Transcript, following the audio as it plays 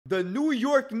The New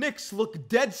York Knicks look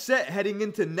dead set heading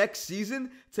into next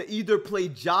season to either play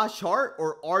Josh Hart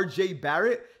or RJ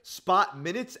Barrett spot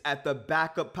minutes at the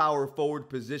backup power forward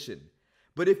position.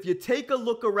 But if you take a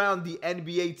look around the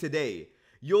NBA today,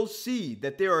 you'll see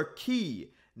that there are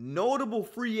key, notable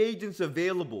free agents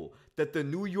available that the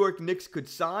New York Knicks could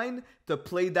sign to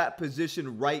play that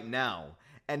position right now.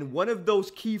 And one of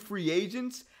those key free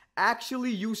agents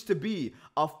actually used to be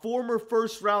a former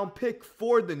first-round pick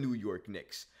for the New York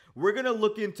Knicks. We're going to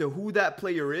look into who that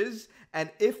player is and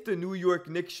if the New York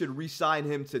Knicks should re-sign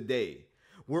him today.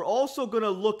 We're also going to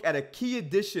look at a key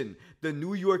addition the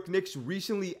New York Knicks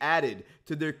recently added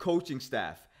to their coaching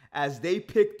staff as they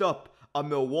picked up a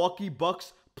Milwaukee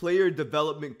Bucks player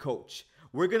development coach.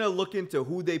 We're going to look into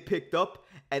who they picked up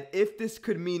and if this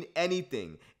could mean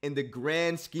anything in the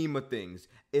grand scheme of things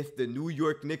if the New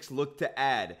York Knicks look to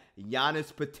add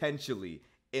Giannis potentially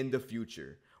in the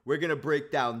future. We're going to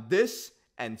break down this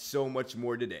and so much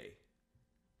more today.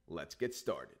 Let's get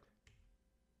started.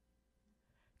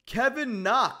 Kevin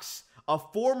Knox, a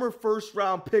former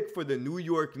first-round pick for the New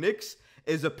York Knicks,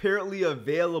 is apparently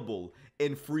available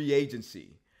in free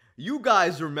agency. You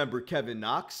guys remember Kevin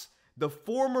Knox, the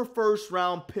former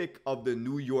first-round pick of the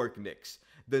New York Knicks.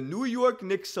 The New York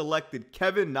Knicks selected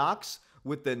Kevin Knox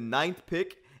with the 9th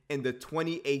pick in the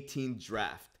 2018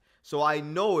 draft. So I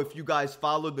know if you guys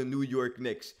follow the New York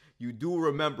Knicks, you do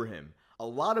remember him. A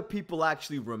lot of people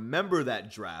actually remember that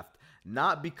draft,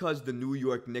 not because the New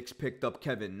York Knicks picked up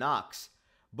Kevin Knox,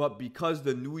 but because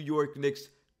the New York Knicks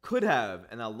could have,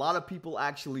 and a lot of people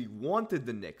actually wanted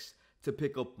the Knicks to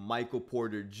pick up Michael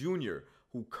Porter Jr.,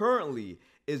 who currently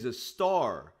is a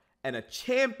star and a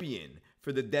champion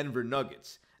for the Denver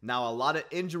Nuggets. Now, a lot of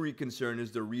injury concern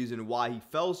is the reason why he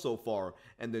fell so far,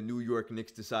 and the New York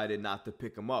Knicks decided not to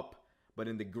pick him up. But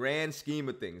in the grand scheme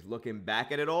of things, looking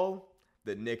back at it all,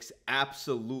 the Knicks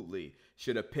absolutely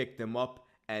should have picked him up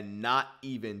and not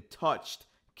even touched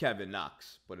Kevin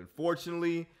Knox. But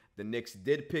unfortunately, the Knicks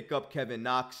did pick up Kevin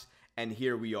Knox, and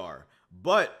here we are.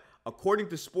 But according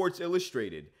to Sports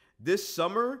Illustrated, this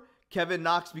summer, Kevin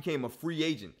Knox became a free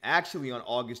agent, actually on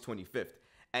August 25th,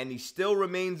 and he still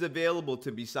remains available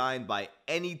to be signed by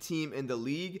any team in the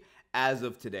league as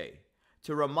of today.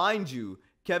 To remind you,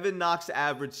 Kevin Knox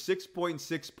averaged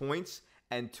 6.6 points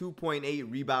and 2.8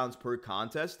 rebounds per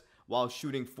contest while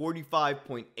shooting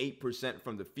 45.8%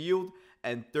 from the field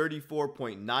and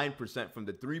 34.9% from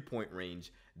the three-point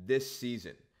range this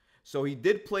season. So he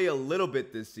did play a little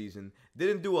bit this season,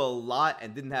 didn't do a lot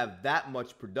and didn't have that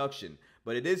much production,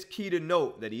 but it is key to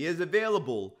note that he is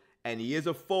available and he is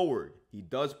a forward. He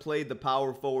does play the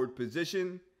power forward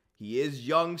position. He is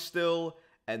young still,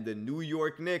 and the New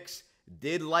York Knicks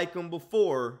did like him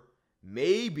before.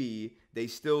 Maybe they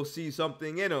still see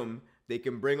something in him. They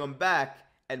can bring him back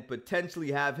and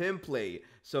potentially have him play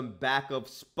some backup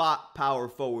spot power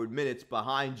forward minutes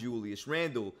behind Julius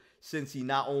Randle, since he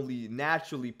not only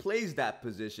naturally plays that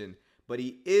position, but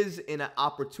he is in an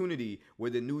opportunity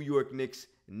where the New York Knicks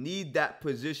need that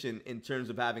position in terms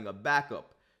of having a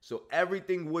backup. So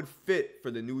everything would fit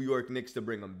for the New York Knicks to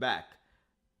bring him back.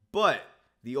 But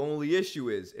the only issue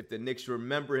is, if the Knicks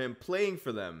remember him playing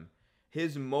for them,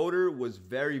 his motor was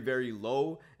very, very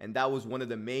low, and that was one of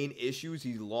the main issues.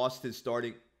 He lost his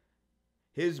starting.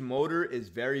 His motor is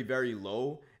very, very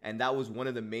low, and that was one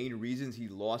of the main reasons he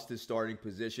lost his starting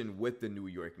position with the New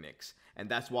York Knicks. And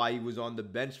that's why he was on the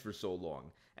bench for so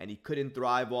long, and he couldn't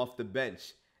thrive off the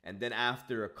bench. And then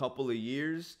after a couple of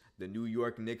years, the New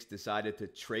York Knicks decided to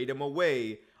trade him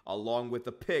away along with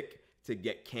a pick to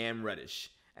get Cam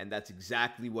Reddish. And that's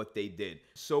exactly what they did.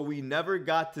 So we never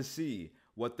got to see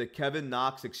what the Kevin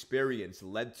Knox experience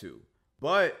led to.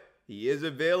 But he is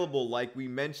available, like we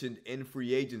mentioned, in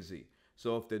free agency.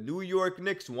 So if the New York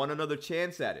Knicks want another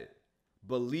chance at it,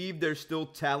 believe there's still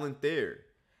talent there,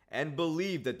 and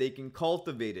believe that they can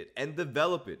cultivate it and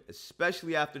develop it,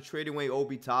 especially after trading away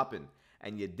Obi Toppin,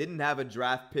 and you didn't have a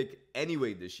draft pick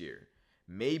anyway this year,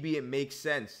 maybe it makes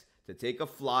sense to take a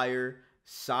flyer,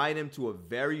 sign him to a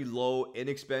very low,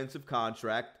 inexpensive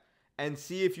contract, and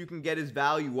see if you can get his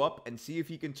value up and see if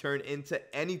he can turn into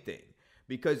anything.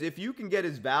 Because if you can get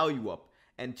his value up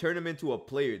and turn him into a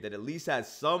player that at least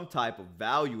has some type of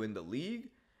value in the league,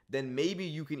 then maybe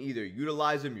you can either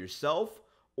utilize him yourself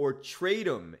or trade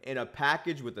him in a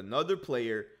package with another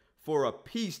player for a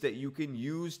piece that you can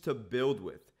use to build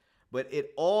with. But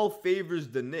it all favors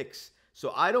the Knicks,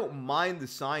 so I don't mind the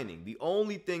signing. The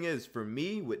only thing is, for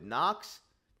me, with Knox,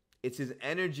 it's his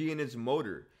energy and his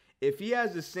motor. If he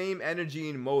has the same energy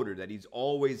and motor that he's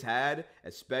always had,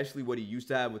 especially what he used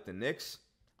to have with the Knicks,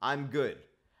 I'm good.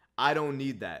 I don't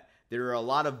need that. There are a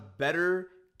lot of better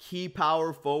key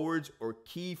power forwards or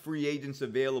key free agents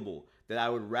available that I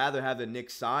would rather have the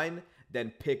Knicks sign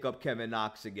than pick up Kevin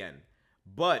Knox again.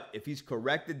 But if he's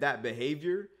corrected that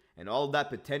behavior and all of that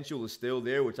potential is still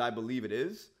there, which I believe it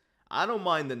is, I don't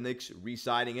mind the Knicks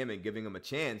re-signing him and giving him a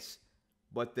chance.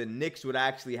 But the Knicks would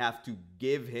actually have to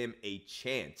give him a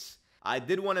chance. I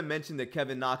did want to mention that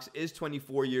Kevin Knox is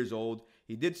 24 years old.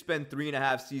 He did spend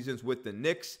 3.5 seasons with the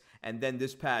Knicks, and then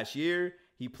this past year,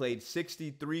 he played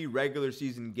 63 regular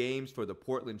season games for the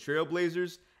Portland Trail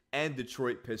Blazers and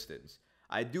Detroit Pistons.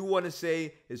 I do want to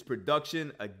say his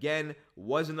production, again,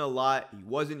 wasn't a lot. He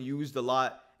wasn't used a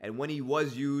lot, and when he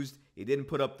was used, he didn't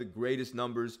put up the greatest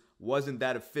numbers, wasn't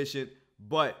that efficient,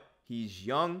 but he's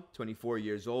young, 24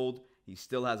 years old. He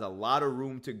still has a lot of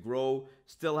room to grow,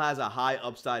 still has a high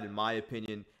upside in my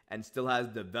opinion, and still has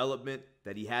development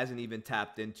that he hasn't even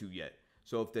tapped into yet.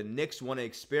 So if the Knicks want to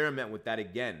experiment with that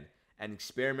again and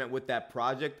experiment with that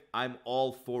project, I'm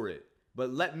all for it.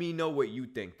 But let me know what you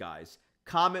think, guys.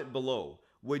 Comment below.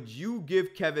 Would you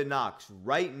give Kevin Knox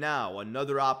right now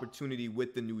another opportunity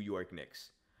with the New York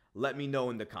Knicks? Let me know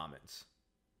in the comments.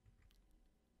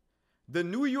 The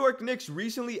New York Knicks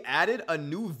recently added a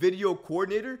new video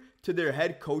coordinator to their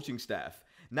head coaching staff.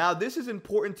 Now, this is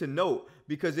important to note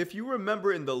because if you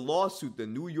remember in the lawsuit the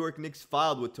New York Knicks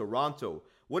filed with Toronto,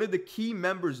 one of the key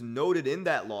members noted in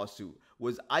that lawsuit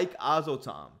was Ike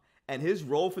Azotam, and his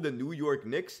role for the New York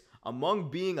Knicks, among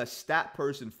being a stat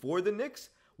person for the Knicks,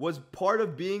 was part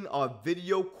of being a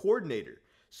video coordinator.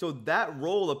 So that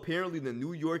role apparently the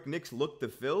New York Knicks looked to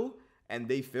fill, and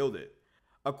they filled it.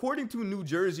 According to New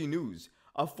Jersey News,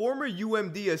 a former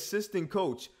UMD assistant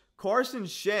coach, Carson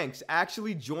Shanks,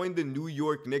 actually joined the New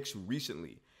York Knicks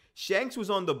recently. Shanks was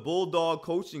on the Bulldog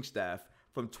coaching staff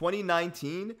from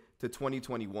 2019 to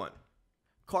 2021.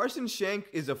 Carson Shanks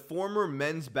is a former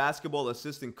men's basketball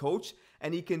assistant coach,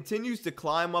 and he continues to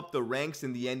climb up the ranks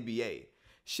in the NBA.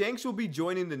 Shanks will be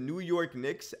joining the New York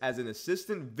Knicks as an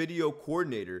assistant video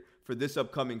coordinator for this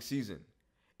upcoming season.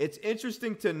 It's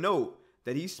interesting to note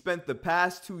that he spent the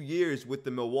past 2 years with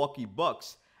the Milwaukee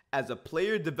Bucks as a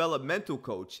player developmental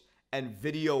coach and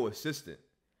video assistant.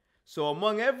 So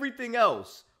among everything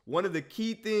else, one of the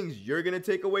key things you're going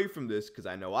to take away from this, because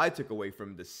I know I took away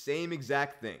from the same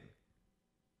exact thing.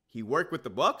 He worked with the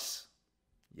Bucks?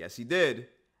 Yes, he did,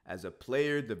 as a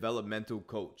player developmental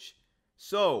coach.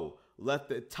 So let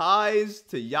the ties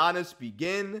to Giannis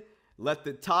begin. Let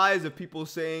the ties of people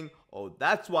saying, oh,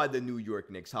 that's why the New York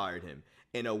Knicks hired him,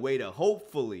 in a way to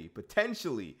hopefully,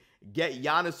 potentially, get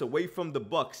Giannis away from the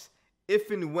Bucks if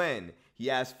and when he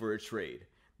asks for a trade.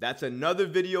 That's another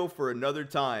video for another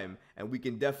time, and we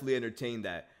can definitely entertain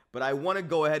that. But I want to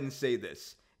go ahead and say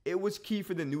this. It was key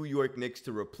for the New York Knicks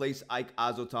to replace Ike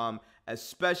Azotam,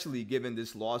 especially given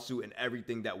this lawsuit and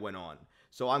everything that went on.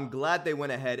 So I'm glad they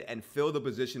went ahead and filled the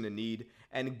position in need.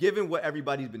 And given what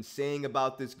everybody's been saying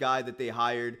about this guy that they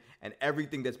hired and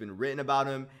everything that's been written about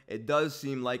him, it does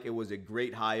seem like it was a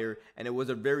great hire, and it was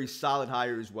a very solid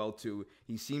hire as well too.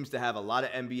 He seems to have a lot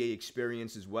of NBA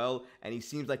experience as well, and he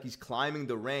seems like he's climbing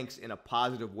the ranks in a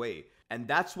positive way. And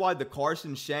that's why the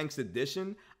Carson Shanks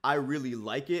addition, I really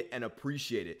like it and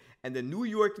appreciate it. And the New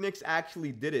York Knicks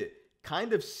actually did it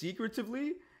kind of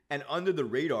secretively and under the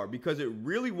radar because it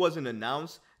really wasn't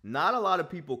announced. Not a lot of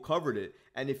people covered it,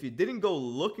 and if you didn't go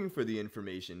looking for the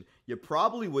information, you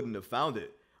probably wouldn't have found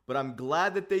it. But I'm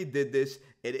glad that they did this.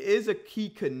 It is a key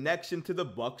connection to the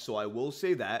Bucks, so I will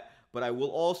say that. But I will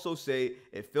also say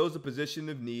it fills a position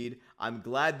of need. I'm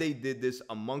glad they did this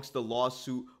amongst the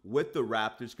lawsuit with the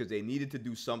Raptors because they needed to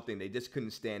do something. They just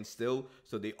couldn't stand still.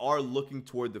 So they are looking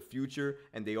toward the future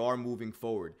and they are moving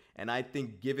forward. And I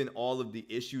think given all of the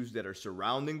issues that are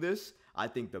surrounding this, I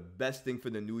think the best thing for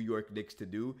the New York Knicks to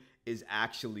do is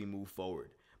actually move forward.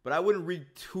 But I wouldn't read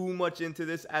too much into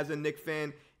this as a Knicks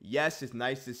fan. Yes, it's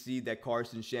nice to see that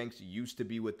Carson Shanks used to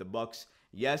be with the Bucks.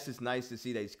 Yes, it's nice to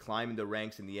see that he's climbing the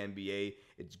ranks in the NBA.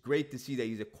 It's great to see that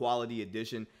he's a quality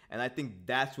addition, and I think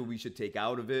that's what we should take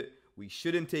out of it. We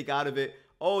shouldn't take out of it,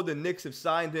 oh, the Knicks have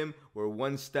signed him. We're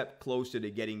one step closer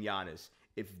to getting Giannis.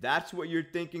 If that's what you're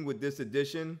thinking with this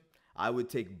addition, I would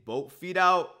take both feet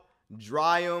out,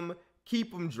 dry them,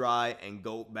 keep them dry, and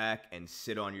go back and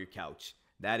sit on your couch.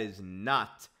 That is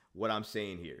not what I'm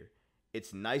saying here.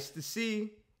 It's nice to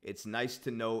see, it's nice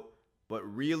to note, but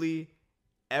really,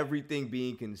 everything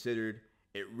being considered,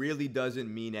 it really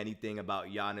doesn't mean anything about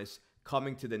Giannis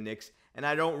coming to the Knicks, and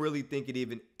I don't really think it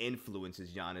even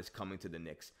influences Giannis coming to the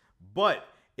Knicks. But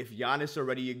if Giannis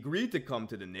already agreed to come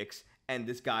to the Knicks and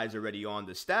this guy's already on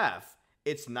the staff,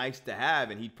 it's nice to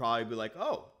have, and he'd probably be like,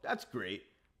 oh, that's great.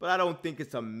 But I don't think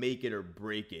it's a make it or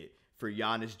break it for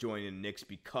Giannis joining the Knicks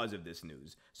because of this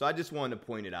news. So I just wanted to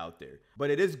point it out there.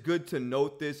 But it is good to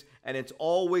note this, and it's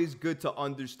always good to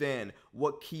understand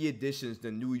what key additions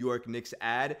the New York Knicks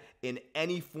add in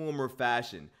any form or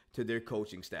fashion to their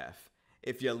coaching staff.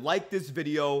 If you like this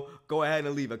video, go ahead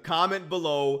and leave a comment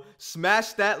below,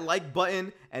 smash that like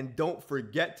button, and don't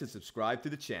forget to subscribe to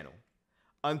the channel.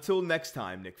 Until next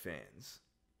time, Knicks fans.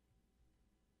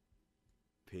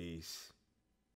 Peace.